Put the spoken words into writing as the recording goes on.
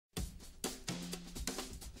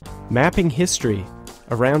Mapping History,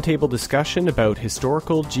 a roundtable discussion about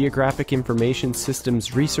historical geographic information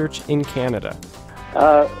systems research in Canada.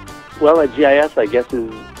 A GIS, I guess,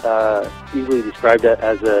 is easily described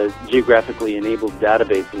as a geographically enabled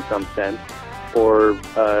database in some sense, or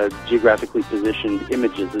geographically positioned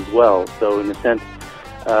images as well. So in a sense,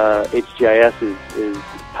 HGIS is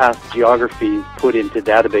past geographies put into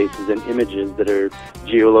databases and images that are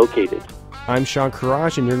geolocated. I'm Sean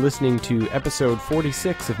Courage, and you're listening to episode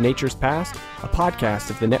 46 of Nature's Past, a podcast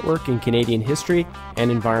of the Network in Canadian History and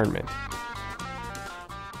Environment.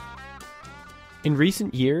 In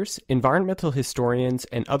recent years, environmental historians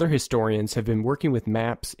and other historians have been working with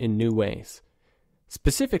maps in new ways.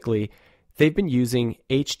 Specifically, they've been using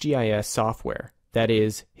HGIS software, that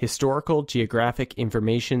is, Historical Geographic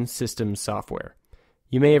Information Systems software.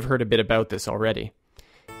 You may have heard a bit about this already.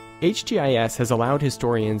 HGIS has allowed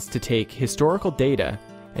historians to take historical data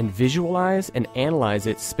and visualize and analyze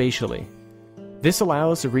it spatially. This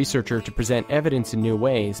allows a researcher to present evidence in new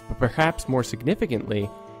ways, but perhaps more significantly,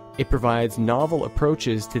 it provides novel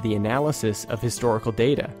approaches to the analysis of historical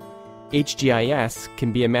data. HGIS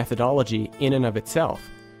can be a methodology in and of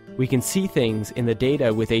itself. We can see things in the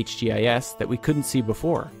data with HGIS that we couldn't see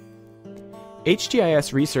before.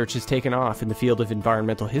 HGIS research has taken off in the field of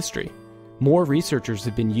environmental history. More researchers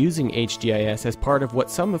have been using HGIS as part of what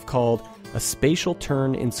some have called a spatial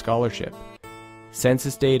turn in scholarship.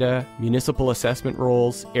 Census data, municipal assessment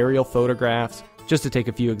rolls, aerial photographs, just to take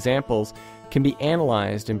a few examples, can be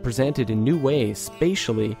analyzed and presented in new ways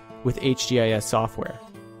spatially with HGIS software.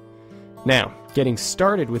 Now, getting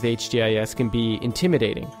started with HGIS can be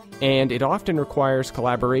intimidating, and it often requires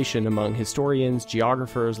collaboration among historians,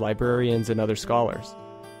 geographers, librarians, and other scholars.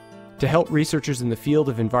 To help researchers in the field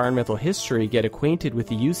of environmental history get acquainted with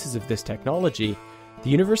the uses of this technology, the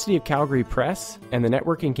University of Calgary Press and the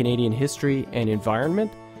Network in Canadian History and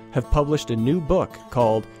Environment have published a new book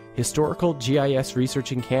called Historical GIS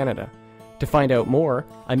Research in Canada. To find out more,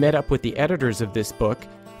 I met up with the editors of this book,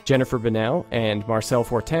 Jennifer Bunnell and Marcel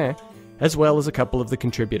Fortin, as well as a couple of the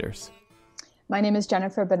contributors. My name is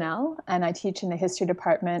Jennifer Bunnell, and I teach in the History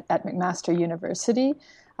Department at McMaster University.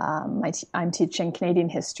 I'm teaching Canadian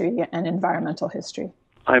history and environmental history.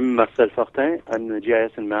 I'm Marcel Fortin. I'm the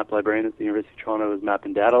GIS and Map Librarian at the University of Toronto's Map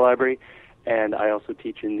and Data Library, and I also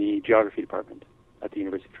teach in the Geography Department at the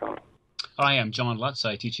University of Toronto. I am John Lutz.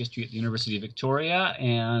 I teach history at the University of Victoria,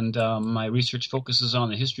 and my research focuses on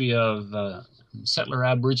the history of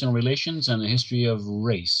settler-Aboriginal relations and the history of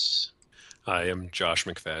race. I am Josh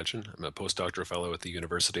McFadgen. I'm a postdoctoral fellow at the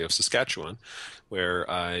University of Saskatchewan, where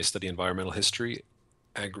I study environmental history,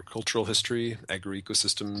 agricultural history,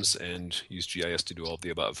 agri-ecosystems, and use GIS to do all of the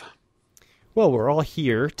above. Well, we're all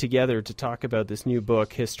here together to talk about this new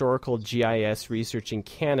book, Historical GIS Research in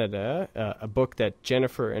Canada, a book that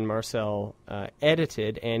Jennifer and Marcel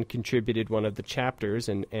edited and contributed one of the chapters,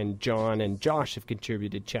 and John and Josh have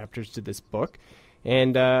contributed chapters to this book.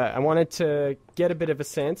 And I wanted to get a bit of a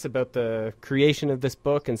sense about the creation of this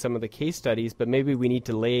book and some of the case studies, but maybe we need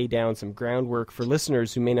to lay down some groundwork for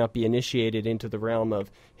listeners who may not be initiated into the realm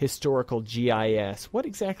of historical GIS. What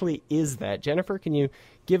exactly is that? Jennifer, can you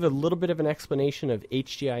give a little bit of an explanation of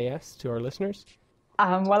HGIS to our listeners?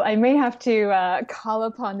 Well, I may have to call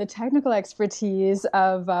upon the technical expertise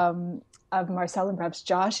of Marcel and perhaps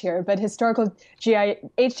Josh here, but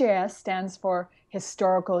HGIS stands for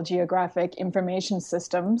Historical Geographic Information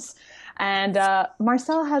Systems, and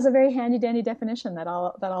Marcel has a very handy-dandy definition that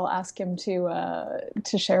I'll ask him to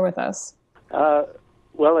share with us. A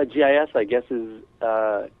GIS, I guess, is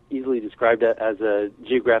easily described as a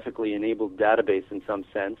geographically enabled database in some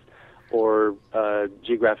sense, or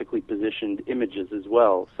geographically positioned images as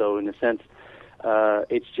well. So, in a sense,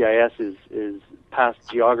 HGIS is past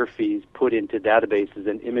geographies put into databases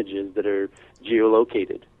and images that are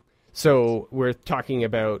geolocated. So we're talking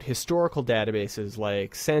about historical databases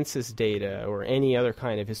like census data or any other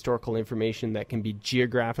kind of historical information that can be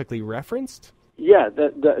geographically referenced? Yeah,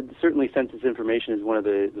 certainly census information is one of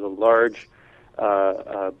the large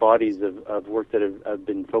bodies of work that have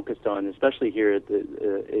been focused on, especially here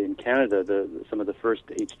in Canada. Some of the first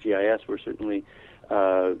HGIS were certainly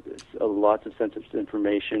lots of census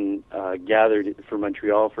information gathered for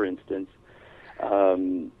Montreal, for instance.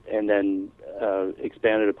 And then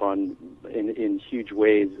expanded upon in huge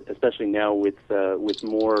ways, especially now with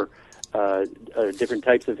more different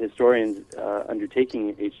types of historians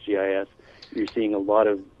undertaking HGIS. You're seeing a lot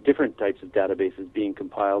of different types of databases being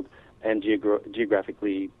compiled and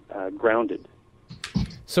geographically grounded.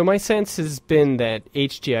 So my sense has been that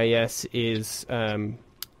HGIS is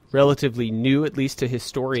relatively new, at least to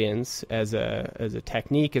historians, as a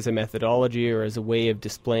technique, as a methodology, or as a way of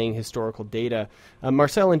displaying historical data.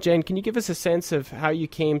 Marcel and Jen, can you give us a sense of how you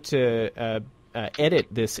came to edit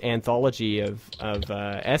this anthology of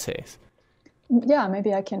essays? Yeah,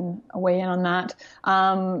 maybe I can weigh in on that.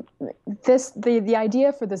 The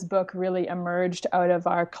idea for this book really emerged out of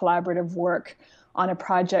our collaborative work on a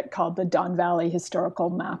project called the Don Valley Historical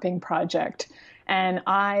Mapping Project. And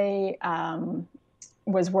I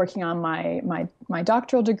was working on my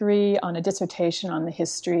doctoral degree on a dissertation on the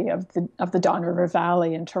history of the Don River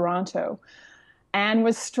Valley in Toronto, and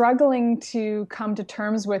was struggling to come to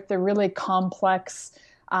terms with the really complex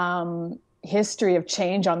history of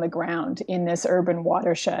change on the ground in this urban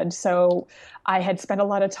watershed. So I had spent a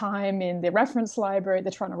lot of time in the reference library,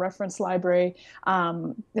 the Toronto Reference Library,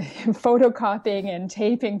 photocopying and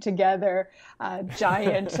taping together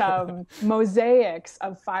giant mosaics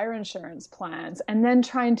of fire insurance plans, and then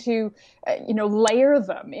trying to, layer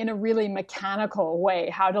them in a really mechanical way,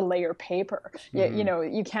 how to layer paper.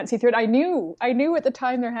 Mm-hmm. You can't see through it. I knew at the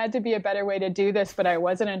time there had to be a better way to do this, but I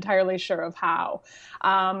wasn't entirely sure of how.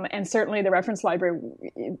 And certainly the reference library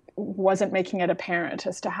wasn't making it apparent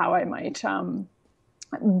as to how I might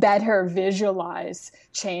better visualize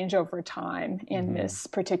change over time in mm-hmm. this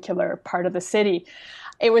particular part of the city.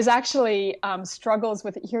 It was actually struggles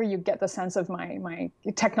with, here you get the sense of my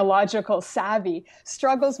technological savvy,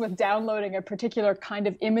 struggles with downloading a particular kind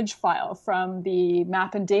of image file from the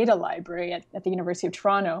Map and Data Library at the University of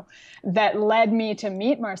Toronto that led me to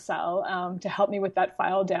meet Marcel to help me with that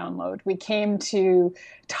file download. We came to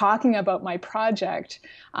talking about my project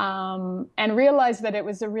and realized that it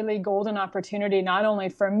was a really golden opportunity, not only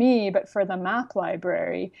for me, but for the Map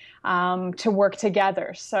Library to work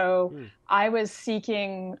together. So I was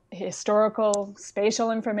seeking historical,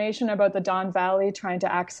 spatial information about the Don Valley, trying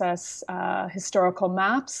to access historical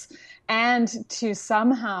maps, and to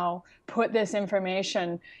somehow put this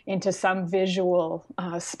information into some visual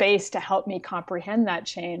space to help me comprehend that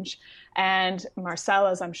change. And Marcel,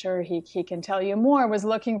 as I'm sure he can tell you more, was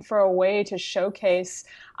looking for a way to showcase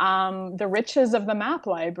the riches of the Map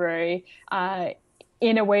Library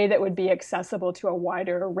in a way that would be accessible to a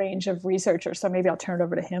wider range of researchers. So maybe I'll turn it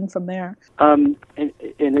over to him from there. And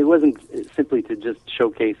it wasn't simply to just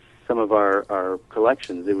showcase some of our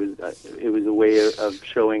collections. It was a way of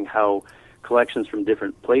showing how collections from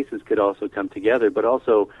different places could also come together, but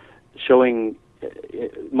also showing,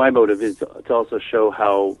 my motive is to also show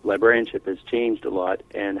how librarianship has changed a lot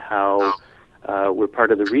and how we're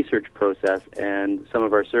part of the research process, and some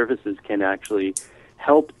of our services can actually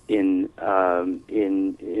help in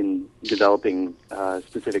developing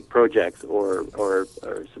specific projects or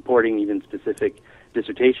supporting even specific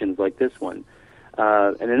dissertations like this one.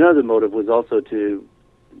 And another motive was also to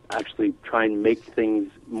actually try and make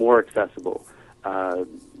things more accessible.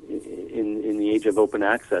 In the age of open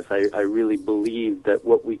access, I really believe that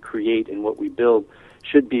what we create and what we build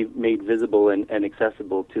should be made visible and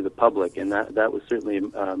accessible to the public, and that was certainly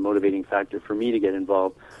a motivating factor for me to get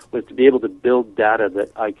involved, was to be able to build data that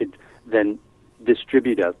I could then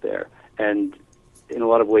distribute out there. And in a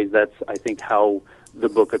lot of ways, that's, I think, how the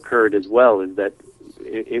book occurred as well, is that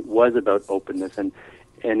it was about openness. And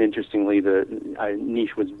interestingly, the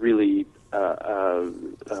Niche was really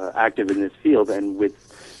active in this field, and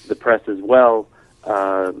with the press as well,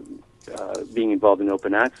 being involved in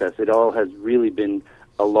open access, it all has really been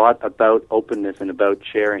a lot about openness and about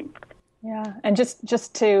sharing. Yeah, and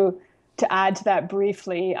just to add to that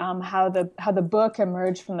briefly, how the book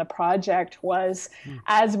emerged from the project was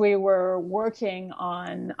as we were working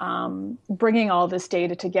on bringing all this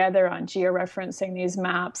data together, on georeferencing these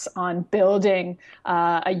maps, on building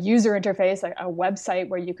a user interface, a website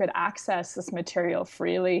where you could access this material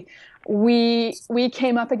freely. We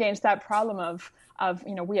came up against that problem of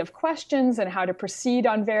we have questions and how to proceed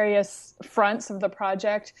on various fronts of the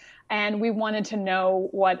project, and we wanted to know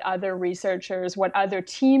what other researchers, what other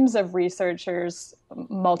teams of researchers,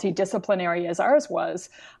 multidisciplinary as ours was,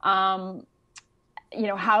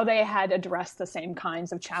 how they had addressed the same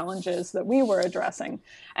kinds of challenges that we were addressing.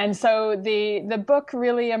 And so the book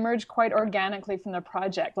really emerged quite organically from the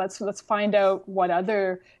project. Let's find out what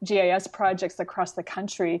other GIS projects across the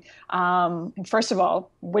country, first of all,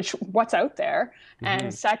 what's out there,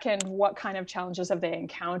 and second, what kind of challenges have they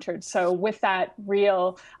encountered. So with that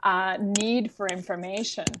real need for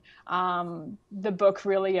information, the book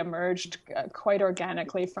really emerged quite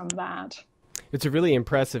organically from that. It's a really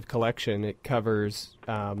impressive collection. It covers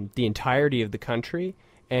the entirety of the country,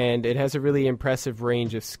 and it has a really impressive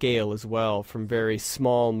range of scale as well, from very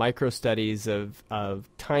small micro-studies of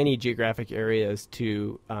tiny geographic areas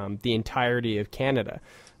to the entirety of Canada.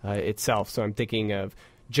 itself. So I'm thinking of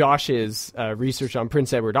Josh's research on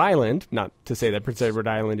Prince Edward Island, not to say that Prince Edward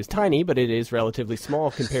Island is tiny, but it is relatively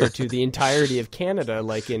small compared to the entirety of Canada,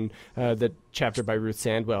 like in the chapter by Ruth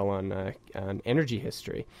Sandwell on energy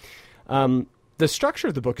history. The structure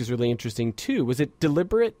of the book is really interesting, too. Was it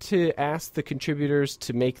deliberate to ask the contributors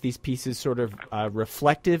to make these pieces sort of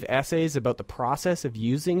reflective essays about the process of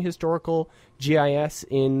using historical GIS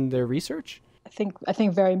in their research? I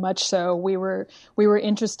think very much so. We were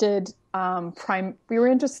interested.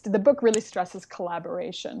 The book really stresses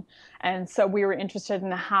collaboration, and so we were interested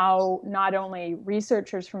in how not only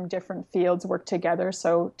researchers from different fields work together.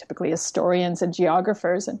 So typically historians and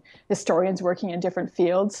geographers, and historians working in different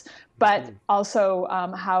fields, but also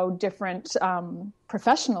how different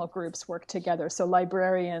professional groups work together. So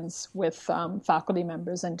librarians with faculty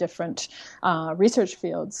members in different research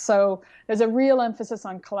fields. So there's a real emphasis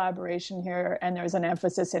on collaboration here, and there's an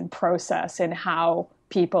emphasis in process, in how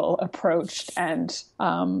people approached and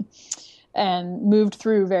moved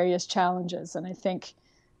through various challenges. And I think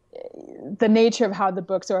the nature of how the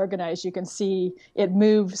book's organized, you can see it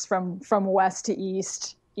moves from west to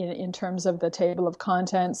east in terms of the table of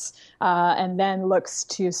contents, and then looks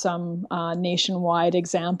to some nationwide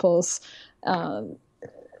examples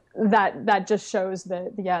that just shows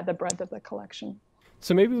the breadth of the collection.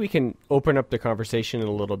 So maybe we can open up the conversation a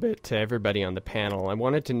little bit to everybody on the panel. I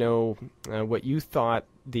wanted to know what you thought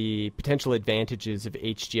the potential advantages of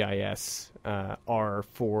HGIS are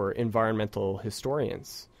for environmental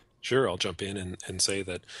historians. Sure, I'll jump in and say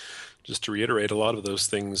that, just to reiterate, a lot of those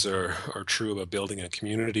things are true about building a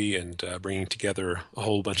community and bringing together a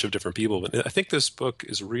whole bunch of different people. But I think this book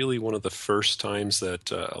is really one of the first times that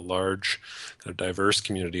a large, kind of diverse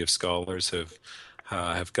community of scholars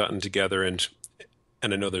have gotten together. And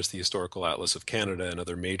I know there's the Historical Atlas of Canada and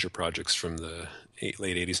other major projects from the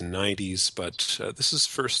late 80s and 90s, but this is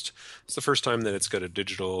it's the first time that it's got a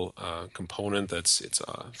digital component it's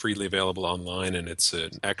freely available online, and it's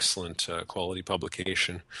an excellent quality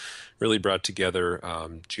publication. Really brought together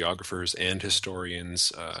geographers and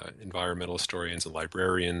historians, environmental historians and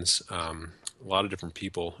librarians, a lot of different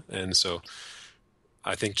people. And so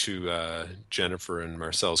I think, to Jennifer and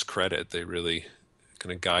Marcel's credit, they really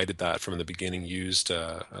kind of guided that from the beginning, used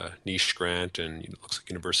a niche grant and it looks like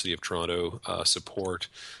University of Toronto support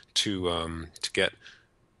to get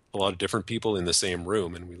a lot of different people in the same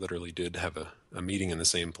room. And we literally did have a meeting in the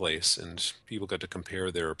same place, and people got to compare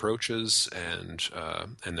their approaches and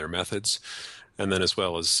their methods. And then, as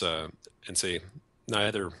well as, and say,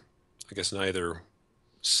 neither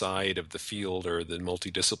side of the field or the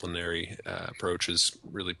multidisciplinary approach has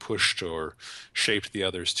really pushed or shaped the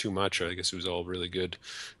others too much. I guess it was all really good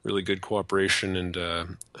cooperation, and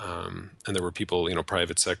there were people,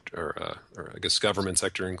 private sector or I guess government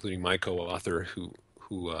sector, including my co-author, who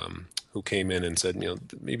came in and said,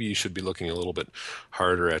 maybe you should be looking a little bit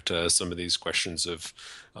harder at some of these questions of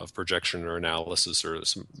projection or analysis, or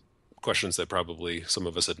some questions that probably some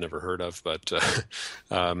of us had never heard of. But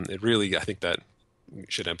it really, I think that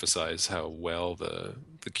should emphasize how well the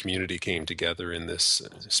community came together in this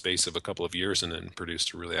space of a couple of years and then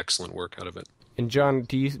produced a really excellent work out of it. And John,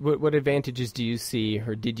 what advantages do you see,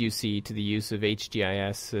 or did you see, to the use of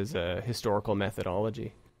HGIS as a historical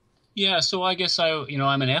methodology? Yeah, so I guess I'm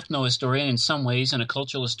an ethnohistorian in some ways, and a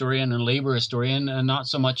cultural historian and a labor historian, and not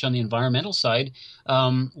so much on the environmental side,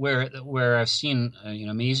 where I've seen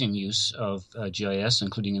amazing use of GIS,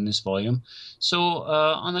 including in this volume. So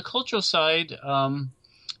on the cultural side, I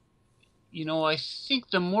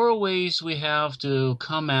think the more ways we have to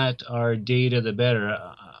come at our data, the better.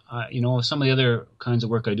 Some of the other kinds of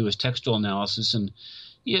work I do is textual analysis, and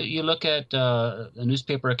you look at the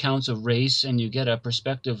newspaper accounts of race, and you get a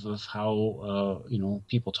perspective of how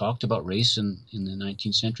people talked about race in the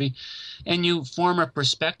 19th century, and you form a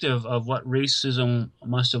perspective of what racism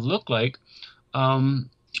must have looked like,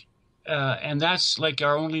 and that's like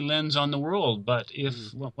our only lens on the world. But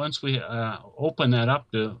once we open that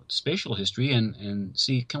up to spatial history and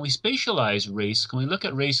see, can we spatialize race? Can we look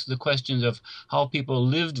at race with the questions of how people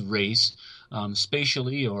lived race?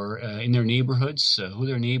 Spatially, or in their neighborhoods, who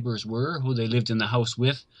their neighbors were, who they lived in the house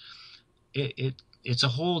with. It's a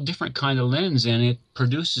whole different kind of lens, and it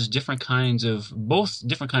produces different kinds of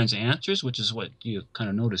answers, which is what you kind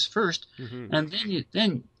of notice first, and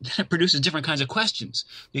then it produces different kinds of questions,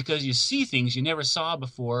 because you see things you never saw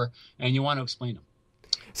before, and you want to explain them.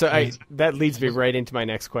 So that leads me right into my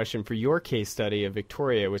next question for your case study of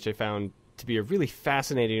Victoria, which I found to be a really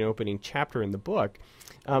fascinating opening chapter in the book.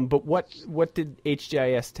 But what did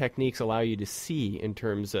HGIS techniques allow you to see in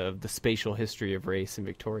terms of the spatial history of race in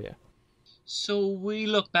Victoria? So we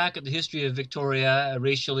look back at the history of Victoria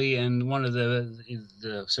racially, and one of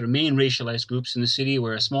the sort of main racialized groups in the city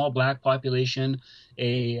were a small black population,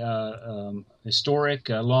 a historic,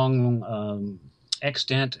 long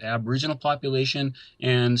extant Aboriginal population,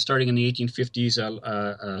 and starting in the 1850s,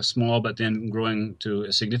 a small but then growing to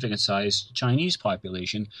a significant size Chinese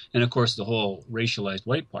population, and of course the whole racialized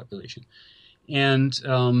white population. And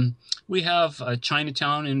we have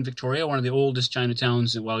Chinatown in Victoria, one of the oldest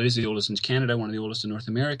Chinatowns. Well, it is the oldest in Canada, one of the oldest in North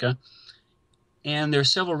America. And there are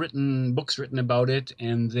several books written about it,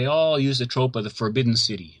 and they all use the trope of the Forbidden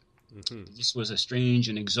City. Mm-hmm. This was a strange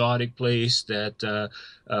and exotic place that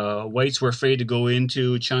whites were afraid to go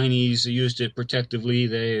into. Chinese used it protectively.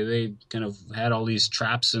 They kind of had all these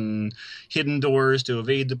traps and hidden doors to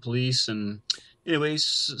evade the police. And anyways,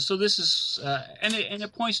 so this is and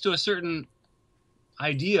it points to a certain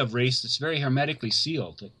idea of race that's very hermetically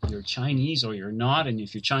sealed. Like you're Chinese or you're not, and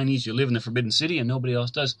if you're Chinese, you live in the Forbidden City, and nobody else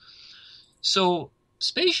does. So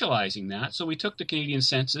spatializing that, so we took the Canadian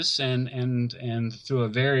census and through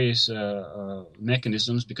various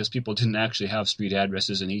mechanisms, because people didn't actually have street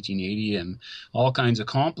addresses in 1880, and all kinds of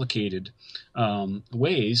complicated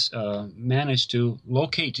ways, managed to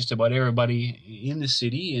locate just about everybody in the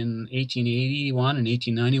city in 1881 and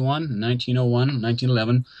 1891 and 1901 and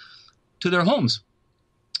 1911 to their homes.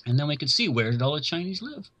 And then we could see, where did all the Chinese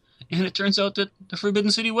live? And it turns out that the Forbidden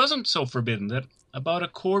City wasn't so forbidden, that about a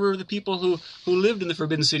quarter of the people who lived in the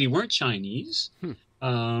Forbidden City weren't Chinese,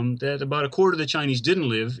 that about a quarter of the Chinese didn't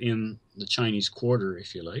live in the Chinese quarter,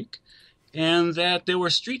 if you like, and that there were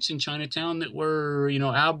streets in Chinatown that were,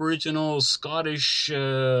 Aboriginal, Scottish,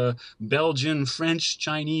 Belgian, French,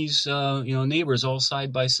 Chinese, neighbors all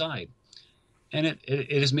side by side. And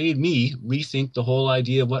it has made me rethink the whole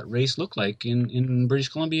idea of what race looked like in British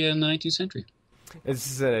Columbia in the 19th century.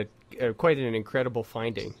 This is quite an incredible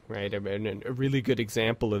finding, right? I mean, a really good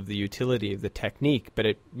example of the utility of the technique, but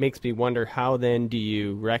it makes me wonder, how then do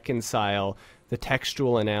you reconcile the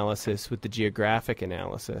textual analysis with the geographic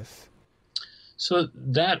analysis? So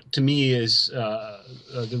that, to me, is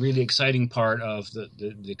the really exciting part of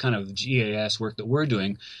the kind of GIS work that we're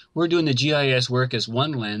doing. We're doing the GIS work as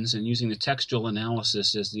one lens and using the textual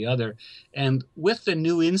analysis as the other. And with the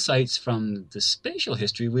new insights from the spatial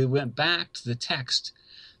history, we went back to the text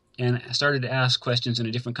and started to ask questions in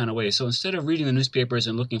a different kind of way. So instead of reading the newspapers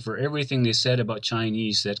and looking for everything they said about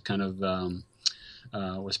Chinese that kind of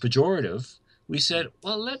was pejorative, we said,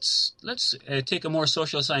 well, let's take a more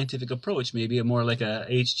social scientific approach, maybe a more like a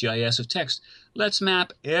HGIS of text. Let's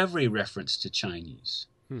map every reference to Chinese.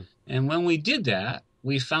 And when we did that,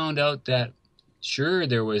 we found out that, sure,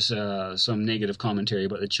 there was some negative commentary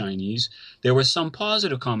about the Chinese. There was some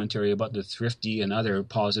positive commentary about the thrifty and other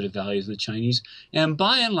positive values of the Chinese. And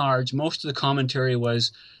by and large, most of the commentary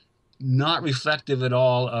was not reflective at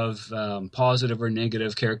all of positive or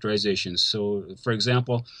negative characterizations. So, for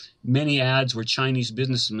example, many ads were Chinese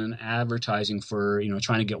businessmen advertising for,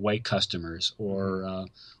 trying to get white customers, or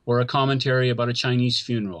a commentary about a Chinese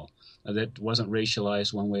funeral that wasn't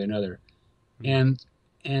racialized one way or another. And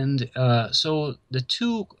so the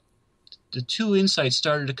two insights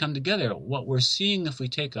started to come together. What we're seeing, if we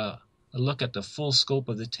take a look at the full scope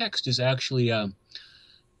of the text, is actually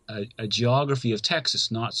a geography of text.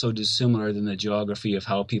 It's not so dissimilar than the geography of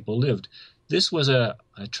how people lived. This was a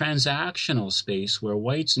transactional space where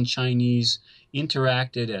whites and Chinese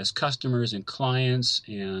interacted as customers and clients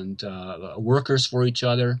and workers for each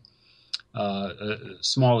other.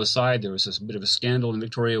 Small aside, there was a bit of a scandal in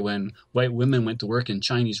Victoria when white women went to work in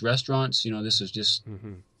Chinese restaurants. This is just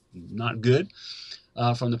not good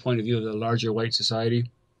from the point of view of the larger white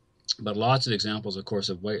society. But lots of examples, of course,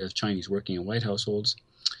 of Chinese working in white households.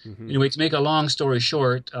 Anyway, to make a long story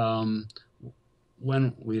short,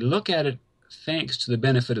 when we look at it, thanks to the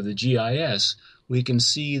benefit of the GIS, we can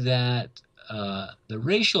see that the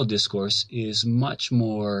racial discourse is much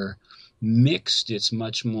more mixed. It's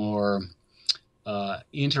much more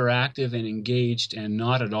interactive and engaged, and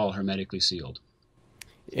not at all hermetically sealed.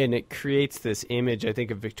 And it creates this image, I think,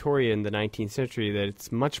 of Victoria in the 19th century, that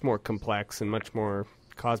it's much more complex and much more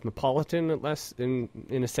cosmopolitan, at less in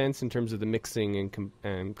a sense, in terms of the mixing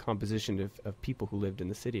and composition of people who lived in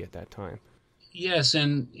the city at that time. Yes,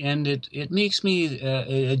 and it makes me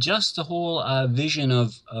adjust the whole vision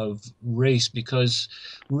of race, because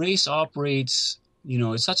race operates,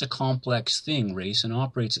 it's such a complex thing, race, and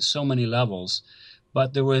operates at so many levels.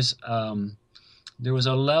 But there was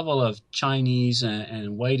a level of Chinese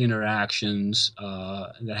and white interactions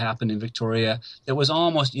that happened in Victoria that was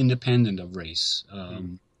almost independent of race.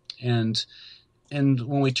 And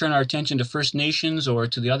when we turn our attention to First Nations or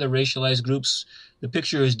to the other racialized groups, the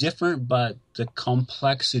picture is different, but the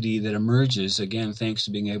complexity that emerges, again, thanks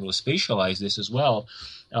to being able to spatialize this as well,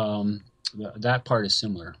 that part is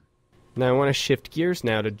similar. Now I want to shift gears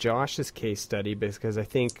now to Josh's case study, because I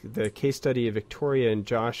think the case study of Victoria and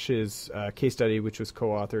Josh's case study, which was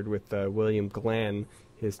co-authored with William Glenn,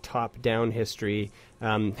 his top-down history,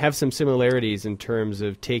 have some similarities in terms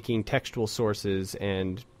of taking textual sources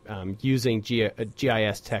and using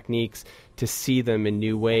GIS techniques to see them in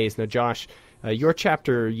new ways. Now, Josh, your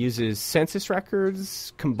chapter uses census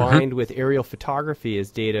records combined with aerial photography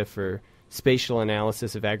as data for spatial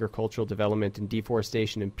analysis of agricultural development and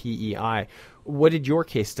deforestation and PEI. What did your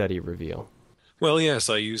case study reveal? Well, yes,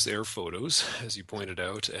 I use air photos, as you pointed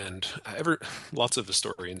out, and lots of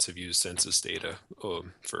historians have used census data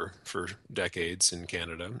for decades in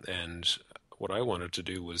Canada, and what I wanted to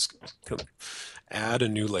do was add a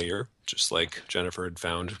new layer, just like Jennifer had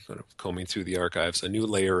found, combing through the archives, a new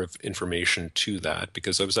layer of information to that,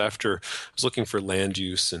 because I was looking for land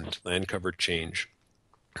use and land cover change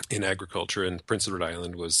in agriculture, and Prince Edward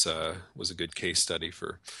Island was a good case study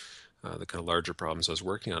for the kind of larger problems I was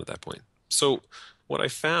working on at that point. So what I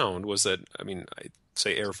found was that, I'd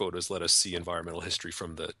say air photos let us see environmental history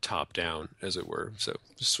from the top down, as it were. So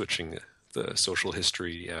switching the social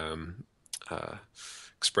history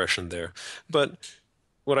expression there. But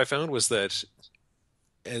what I found was that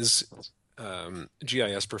as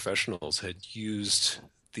GIS professionals had used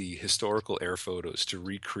the historical air photos to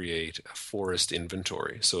recreate a forest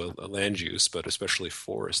inventory, so a land use, but especially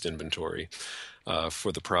forest inventory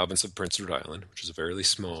for the province of Prince Edward Island, which is a fairly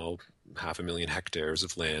small, 500,000 hectares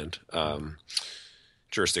of land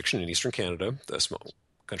jurisdiction in eastern Canada, the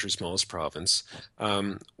country's smallest province.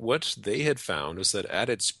 What they had found was that at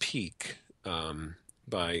its peak,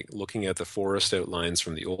 by looking at the forest outlines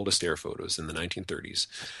from the oldest air photos in the 1930s,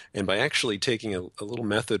 and by actually taking a little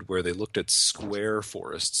method where they looked at square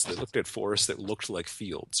forests, they looked at forests that looked like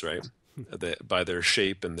fields, right, by their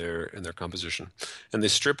shape and their composition, and they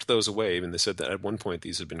stripped those away. And they said that at one point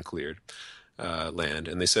these had been cleared land,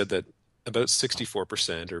 and they said that about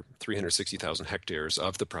 64%, or 360,000 hectares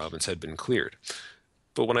of the province, had been cleared.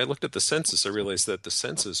 But when I looked at the census, I realized that the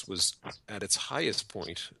census was at its highest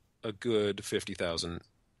point a good 50,000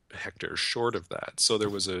 hectares short of that. So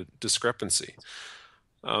there was a discrepancy.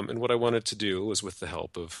 And what I wanted to do was, with the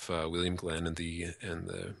help of William Glenn and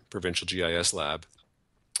the provincial GIS lab,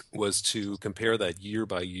 was to compare that year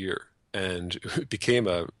by year. And it became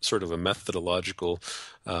a sort of a methodological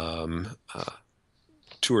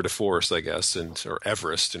tour de force, I guess, or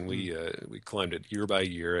Everest, and we climbed it year by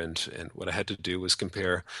year. And what I had to do was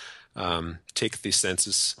take the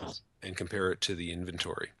census and compare it to the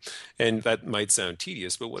inventory. And that might sound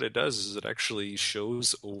tedious, but what it does is it actually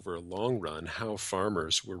shows over a long run how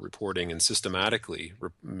farmers were reporting and systematically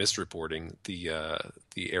misreporting the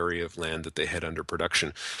area of land that they had under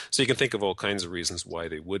production. So you can think of all kinds of reasons why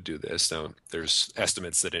they would do this. Now, there's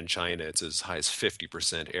estimates that in China it's as high as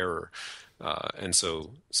 50% error. And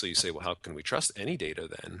so you say, well, how can we trust any data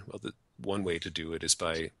then? Well, one way to do it is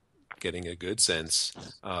by getting a good sense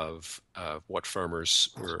of what farmers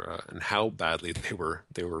were and how badly they were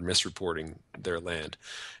misreporting their land.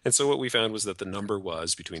 And so what we found was that the number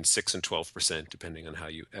was between 6 and 12%, depending on how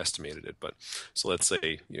you estimated it. But so let's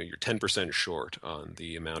say you're 10% short on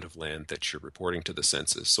the amount of land that you're reporting to the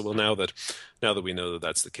census. So now that we know that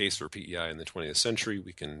that's the case for PEI in the 20th century,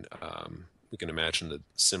 we can imagine that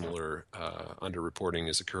similar underreporting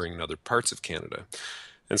is occurring in other parts of Canada.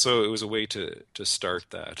 And so it was a way to start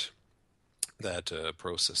that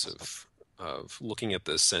process of looking at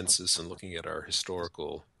the census and looking at our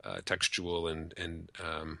historical textual and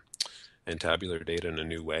tabular data in a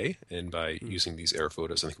new way. And by using these air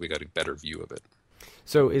photos, I think we got a better view of it.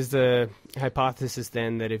 So is the hypothesis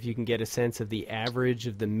then that if you can get a sense of the average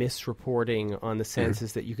of the misreporting on the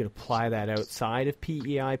census, that you could apply that outside of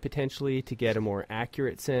PEI potentially to get a more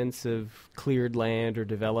accurate sense of cleared land or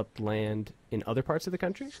developed land in other parts of the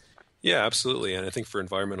country? Yeah, absolutely. And I think for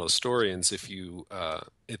environmental historians, it's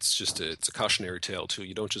a cautionary tale too.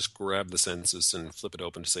 You don't just grab the census and flip it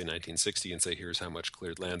open to say 1960 and say, here's how much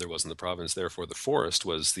cleared land there was in the province. Therefore, the forest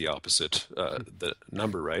was the opposite, the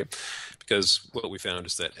number, right? Because what we found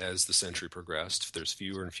is that as the century progressed, there's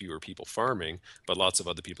fewer and fewer people farming, but lots of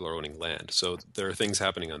other people are owning land. So there are things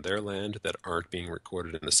happening on their land that aren't being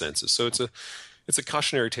recorded in the census. So it's a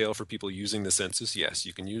cautionary tale for people using the census. Yes,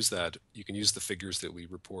 you can use that. You can use the figures that we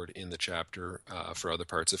report in the chapter for other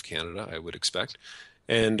parts of Canada, I would expect.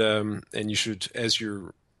 And you should, as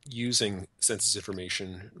you're using census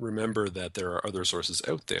information, remember that there are other sources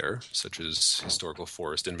out there, such as historical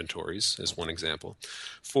forest inventories, as one example,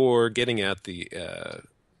 for getting at the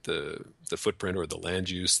the footprint or the land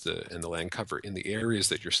use and the land cover in the areas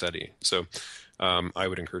that you're studying. So I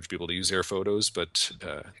would encourage people to use air photos, but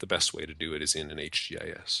the best way to do it is in an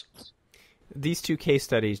HGIS. These two case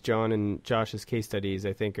studies, John and Josh's case studies,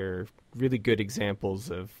 I think are really good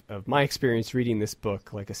examples of my experience reading this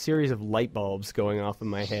book, like a series of light bulbs going off in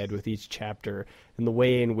my head with each chapter, and the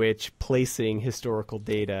way in which placing historical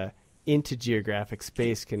data into geographic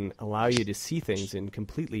space can allow you to see things in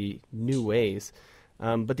completely new ways.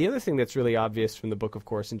 But the other thing that's really obvious from the book, of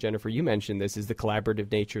course, and Jennifer, you mentioned this, is the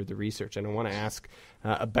collaborative nature of the research. And I want to ask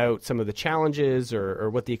about some of the challenges or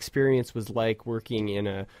what the experience was like working in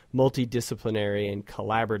a multidisciplinary and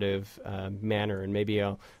collaborative manner. And maybe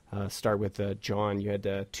I'll start with John. You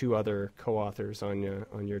had two other co-authors on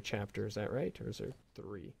your chapter. Is that right? Or is there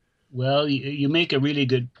three? Well, you make a really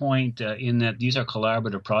good point in that these are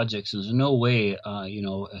collaborative projects. There's no way,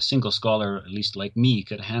 a single scholar, at least like me,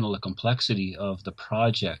 could handle the complexity of the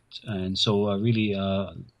project. And so really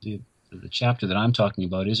the chapter that I'm talking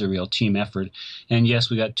about is a real team effort. And yes,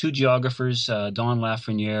 we got two geographers, Don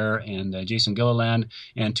Lafreniere and Jason Gilliland,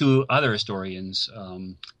 and two other historians,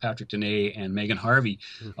 Patrick Deney and Megan Harvey,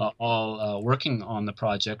 all working on the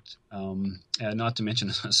project, not to mention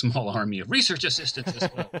a small army of research assistants as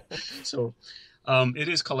well. So it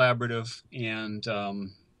is collaborative and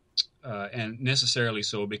necessarily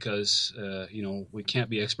so because, we can't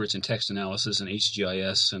be experts in text analysis and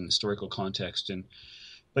HGIS and historical context.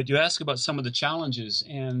 But you ask about some of the challenges,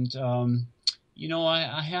 and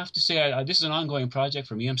I have to say this is an ongoing project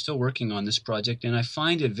for me. I'm still working on this project, and I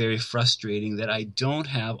find it very frustrating that I don't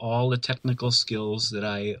have all the technical skills that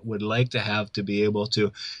I would like to have to be able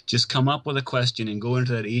to just come up with a question and go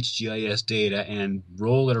into that HGIS data and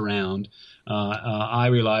roll it around. I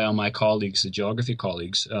rely on my colleagues, the geography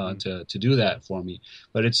colleagues, to do that for me.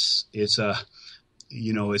 But it's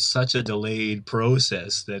such a delayed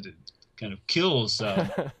process that it kind of kills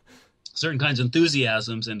certain kinds of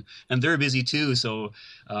enthusiasms, and they're busy too. So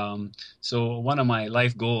one of my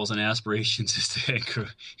life goals and aspirations is to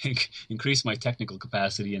increase my technical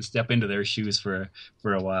capacity and step into their shoes for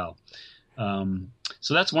a while.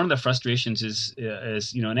 So that's one of the frustrations is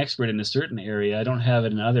an expert in a certain area, I don't have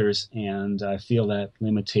it in others, and I feel that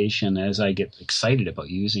limitation as I get excited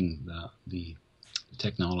about using the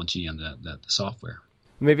technology and the software.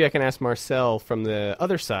 Maybe I can ask Marcel from the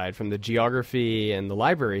other side, from the geography and the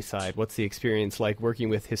library side. What's the experience like working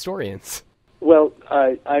with historians? Well,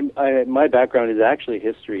 my background is actually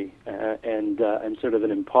history, and I'm sort of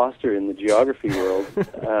an imposter in the geography world.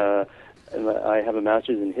 And I have a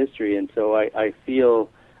master's in history, and so I feel,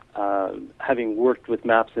 having worked with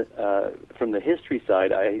maps from the history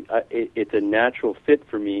side, it's a natural fit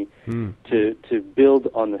for me to build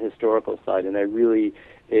on the historical side, and I really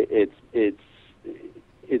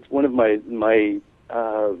it's one of my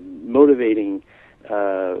motivating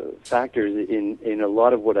factors in a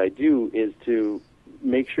lot of what I do is to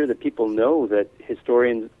make sure that people know that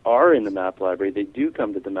historians are in the map library. They do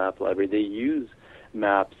come to the map library. They use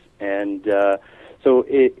maps, and so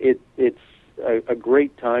it's a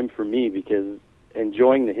great time for me because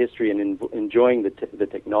enjoying the history and enjoying the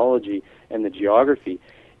technology and the geography,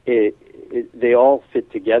 they all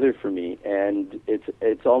fit together for me, and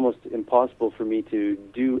it's almost impossible for me to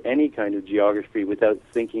do any kind of geography without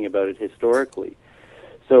thinking about it historically.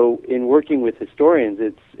 So in working with historians,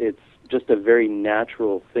 it's just a very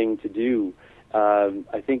natural thing to do.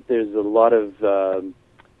 I think there's a lot of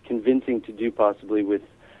convincing to do possibly with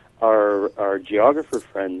our geographer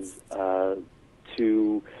friends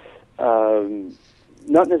to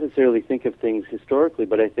not necessarily think of things historically,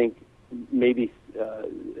 but I think maybe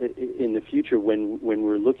in the future when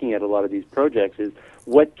we're looking at a lot of these projects is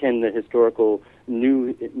what can the historical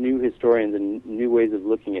new historians and new ways of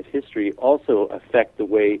looking at history also affect the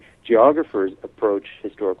way geographers approach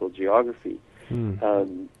historical geography.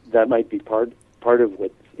 That might be part of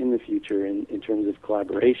what's in the future in terms of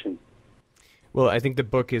collaboration. Well, I think the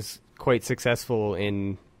book is quite successful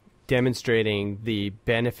in demonstrating the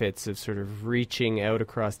benefits of sort of reaching out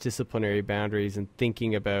across disciplinary boundaries and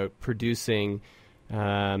thinking about producing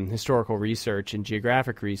historical research and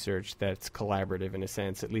geographic research that's collaborative in a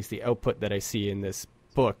sense. At least the output that I see in this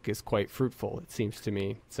book is quite fruitful, it seems to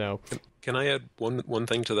me. So, can I add one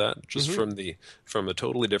thing to that? Just from a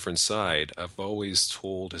totally different side, I've always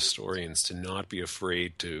told historians to not be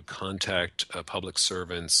afraid to contact public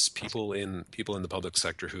servants, people in the public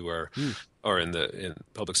sector who are or in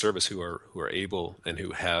public service who are able and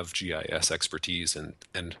who have GIS expertise,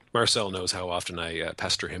 and Marcel knows how often I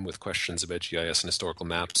pester him with questions about GIS and historical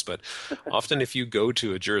maps. But often, if you go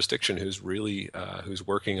to a jurisdiction who's really who's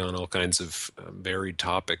working on all kinds of varied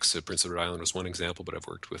topics, Prince Edward Island was one example, but I've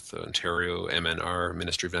worked with Ontario MNR,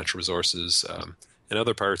 Ministry of Natural Resources. In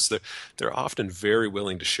other parts, they're often very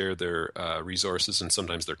willing to share their resources and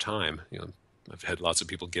sometimes their time. I've had lots of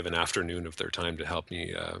people give an afternoon of their time to help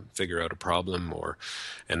me figure out a problem,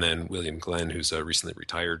 and then William Glenn, who's a recently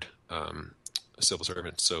retired civil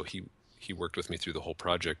servant, so he worked with me through the whole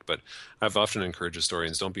project. But I've often encouraged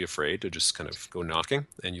historians, don't be afraid to just kind of go knocking,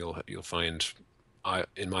 and you'll find,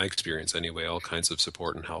 in my experience anyway, all kinds of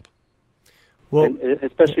support and help. Well, and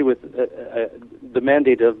especially with the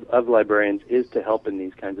mandate of librarians is to help in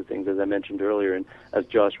these kinds of things, as I mentioned earlier, and as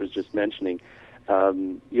Josh was just mentioning.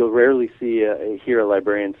 You'll rarely hear a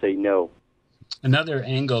librarian say no. Another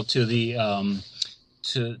angle to the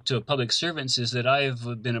to public servants is that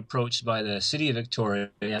I've been approached by the City of Victoria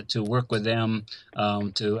to work with them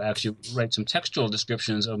to actually write some textual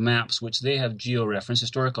descriptions of maps, which they have geo-referenced,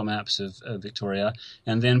 historical maps of Victoria,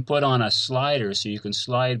 and then put on a slider so you can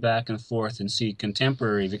slide back and forth and see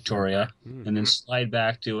contemporary Victoria, and then slide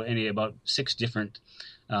back to about 6 different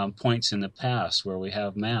points in the past where we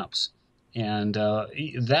have maps. And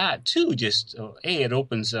that too, just it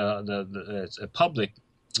opens a public,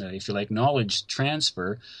 if you like, knowledge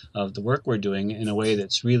transfer of the work we're doing in a way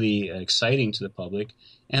that's really exciting to the public.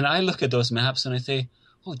 And I look at those maps and I say,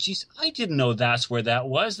 oh, geez, I didn't know that's where that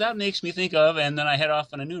was. That makes me think of, and then I head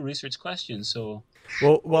off on a new research question. So,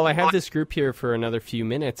 well, while I have this group here for another few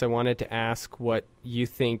minutes, I wanted to ask what you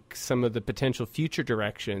think some of the potential future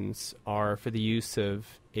directions are for the use of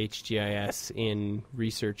HGIS in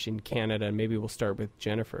research in Canada. And maybe we'll start with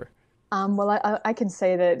Jennifer. Well, I can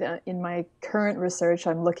say that in my current research,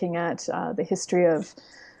 I'm looking at the history of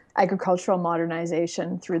agricultural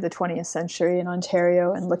modernization through the 20th century in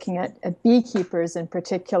Ontario, and looking at beekeepers in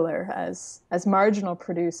particular as marginal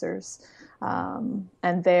producers,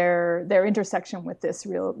 and their intersection with this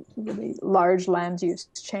really large land use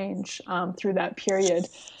change through that period.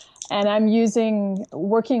 And I'm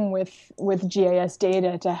working with GIS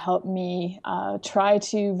data to help me try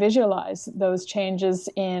to visualize those changes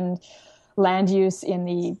in land use in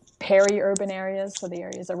the peri-urban areas, so the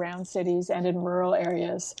areas around cities, and in rural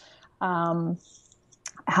areas.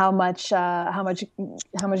 How much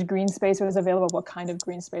green space was available, what kind of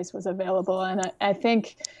green space was available. And I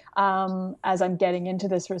think as I'm getting into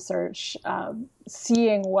this research,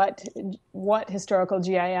 seeing what historical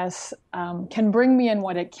GIS can bring me and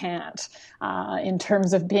what it can't, in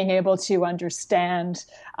terms of being able to understand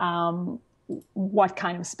what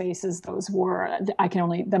kind of spaces those were.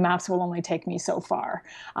 The maps will only take me so far.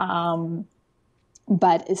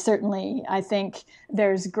 But certainly, I think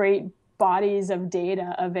there's great bodies of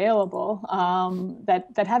data available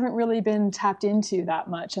that haven't really been tapped into that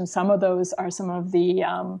much, and some of those are some of the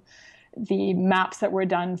maps that were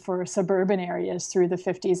done for suburban areas through the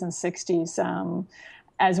 50s and 60s,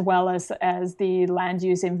 as well as the land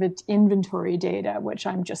use inventory data, which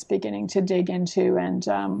I'm just beginning to dig into. And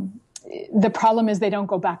the problem is they don't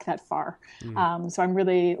go back that far. So I'm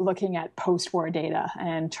really looking at post-war data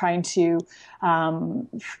and trying to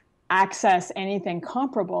access anything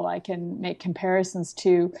comparable I can make comparisons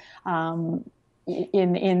to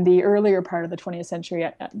in the earlier part of the 20th century.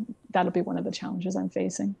 That'll be one of the challenges I'm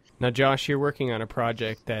facing. Now, Josh, you're working on a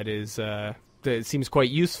project that seems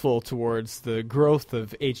quite useful towards the growth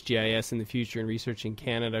of HGIS in the future in research in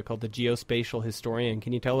Canada, called the Geospatial Historian.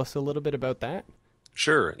 Can you tell us a little bit about that?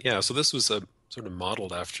 Sure. Yeah. So this was sort of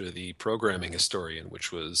modeled after the Programming Historian,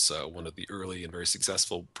 which was one of the early and very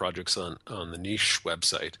successful projects on the Niche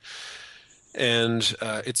website. And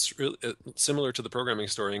it's really similar to the Programming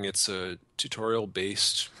Historian. It's a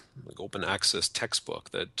tutorial-based, open access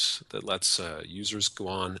textbook that lets users go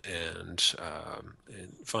on and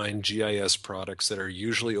find GIS products that are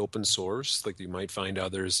usually open source. Like you might find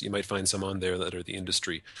some on there that are the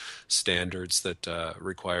industry standards that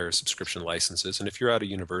require subscription licenses. And if you're at a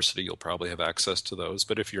university, you'll probably have access to those.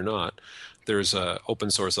 But if you're not, there's open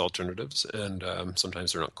source alternatives, and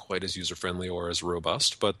sometimes they're not quite as user friendly or as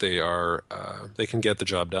robust, but they can get the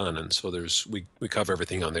job done. And so we cover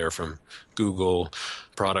everything on there, from Google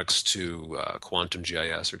products to Quantum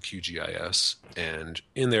GIS or QGIS. And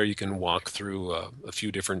in there you can walk through a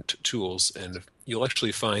few different tools, and you'll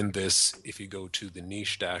actually find this if you go to the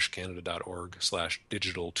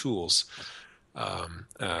niche-canada.org/digital tools,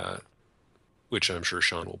 which I'm sure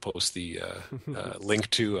Sean will post the link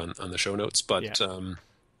to on the show notes. But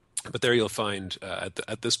there you'll find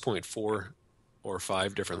at this point 4 or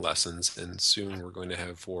 5 different lessons, and soon we're going to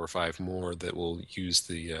have 4 or 5 more that will use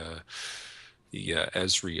the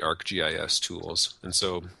Esri ArcGIS tools. And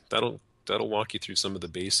so that'll walk you through some of the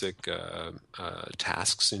basic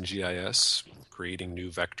tasks in GIS, creating new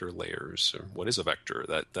vector layers. What is a vector?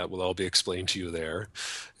 That will all be explained to you there.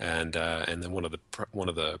 And then one of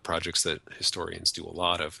the projects that historians do a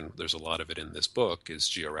lot of, and there's a lot of it in this book, is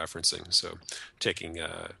georeferencing. So taking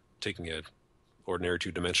a ordinary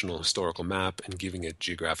two-dimensional historical map and giving it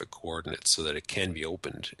geographic coordinates so that it can be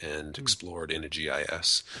opened and explored in a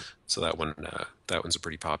GIS. So that one's a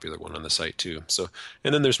pretty popular one on the site too. So,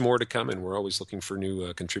 and then there's more to come, and we're always looking for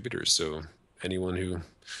new contributors. So anyone who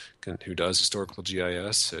does historical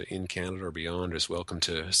GIS in Canada or beyond is welcome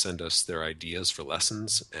to send us their ideas for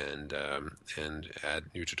lessons and add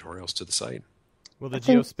new tutorials to the site. Well, the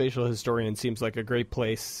geospatial historian seems like a great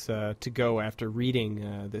place to go after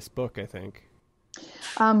reading this book, I think.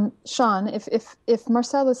 Sean, if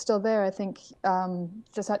Marcel is still there, I think he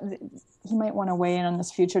might want to weigh in on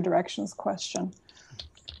this future directions question.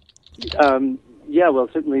 Yeah, well,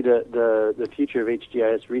 certainly the future of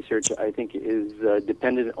HGIS research, I think, is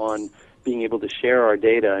dependent on being able to share our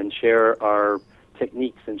data and share our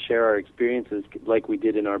techniques and share our experiences like we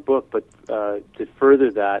did in our book. But to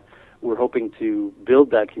further that, we're hoping to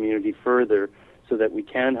build that community further so that we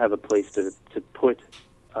can have a place to put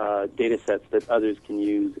data sets that others can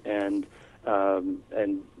use and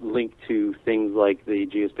link to things like the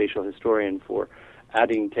geospatial historian for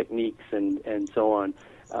adding techniques and so on.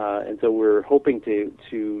 And so we're hoping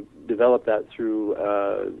to develop that through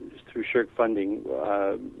SSHRC funding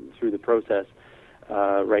through the process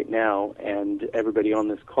right now. And everybody on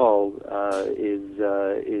this call is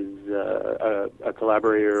a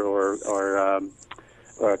collaborator or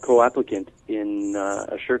a co-applicant in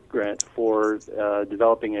a SSHRC grant for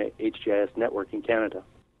developing a HGIS network in Canada.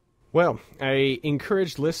 Well, I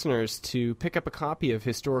encourage listeners to pick up a copy of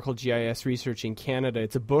Historical GIS Research in Canada.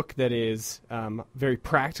 It's a book that is very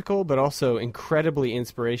practical, but also incredibly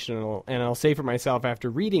inspirational. And I'll say for myself after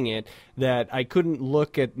reading it that I couldn't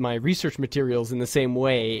look at my research materials in the same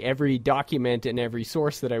way. Every document and every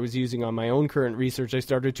source that I was using on my own current research, I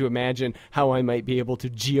started to imagine how I might be able to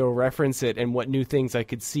georeference it and what new things I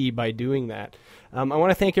could see by doing that. I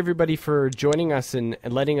want to thank everybody for joining us and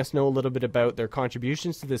letting us know a little bit about their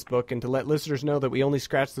contributions to this book, and to let listeners know that we only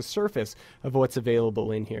scratched the surface of what's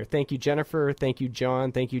available in here. Thank you, Jennifer. Thank you,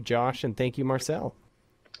 John. Thank you, Josh. And thank you, Marcel.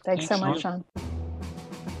 Thanks so much, Sean.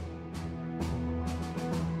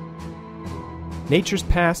 Nature's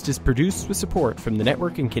Past is produced with support from the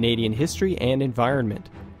Network in Canadian History and Environment.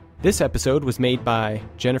 This episode was made by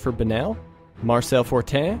Jennifer Bonnell, Marcel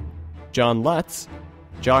Fortin, John Lutz,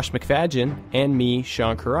 Josh McFadgen, and me,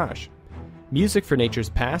 Sean Courage. Music for Nature's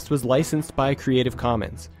Past was licensed by Creative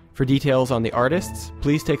Commons. For details on the artists,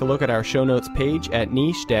 please take a look at our show notes page at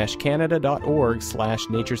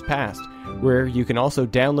niche-canada.org/naturespast, where you can also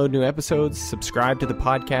download new episodes, subscribe to the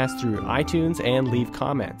podcast through iTunes, and leave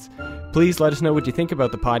comments. Please let us know what you think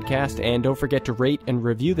about the podcast, and don't forget to rate and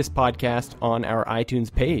review this podcast on our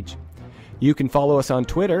iTunes page. You can follow us on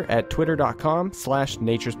Twitter at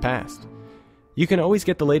twitter.com/naturespast. You can always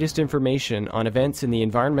get the latest information on events in the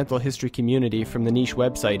environmental history community from the Niche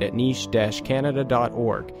website at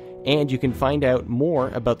niche-canada.org, and you can find out more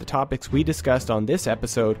about the topics we discussed on this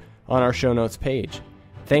episode on our show notes page.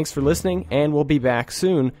 Thanks for listening, and we'll be back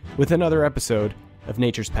soon with another episode of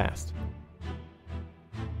Nature's Past.